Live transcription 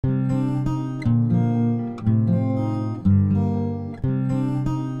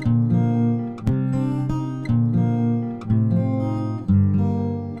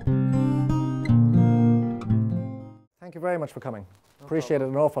very much for coming. No Appreciate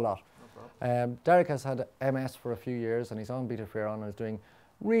problem. it an awful lot. No problem. Derek has had MS for a few years and he's on beta-interferon and is doing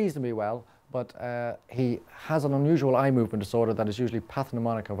reasonably well, but he has an unusual eye movement disorder that is usually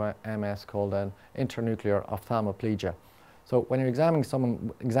pathognomonic of MS called an internuclear ophthalmoplegia. So when you're examining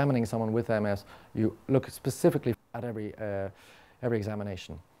someone with MS, you look specifically at every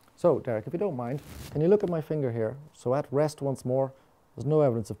examination. So Derek, if you don't mind, can you look at my finger here? So at rest once more, there's no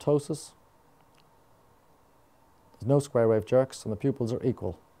evidence of ptosis. There's no square wave jerks and the pupils are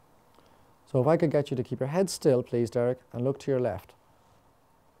equal. So if I could get you to keep your head still, please, Derek, and look to your left.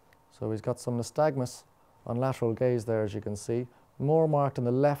 So he's got some nystagmus on lateral gaze there, as you can see, more marked in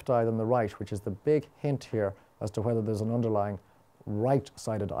the left eye than the right, which is the big hint here as to whether there's an underlying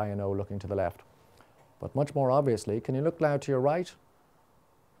right-sided INO looking to the left. But much more obviously, can you look now to your right?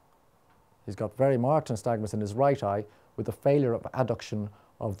 He's got very marked nystagmus in his right eye with a failure of adduction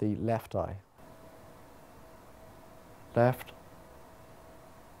of the left eye. Left,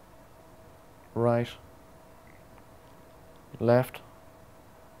 right, left,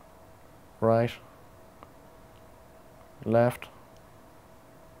 right, left,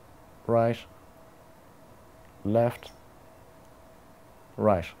 right, left,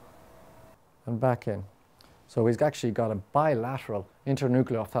 right, and back in. So he's actually got a bilateral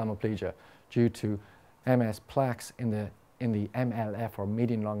internuclear ophthalmoplegia due to MS plaques in the MLF, or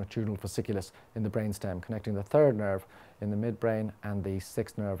median longitudinal fasciculus, in the brainstem, connecting the third nerve in the midbrain and the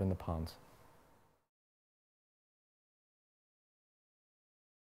sixth nerve in the pons.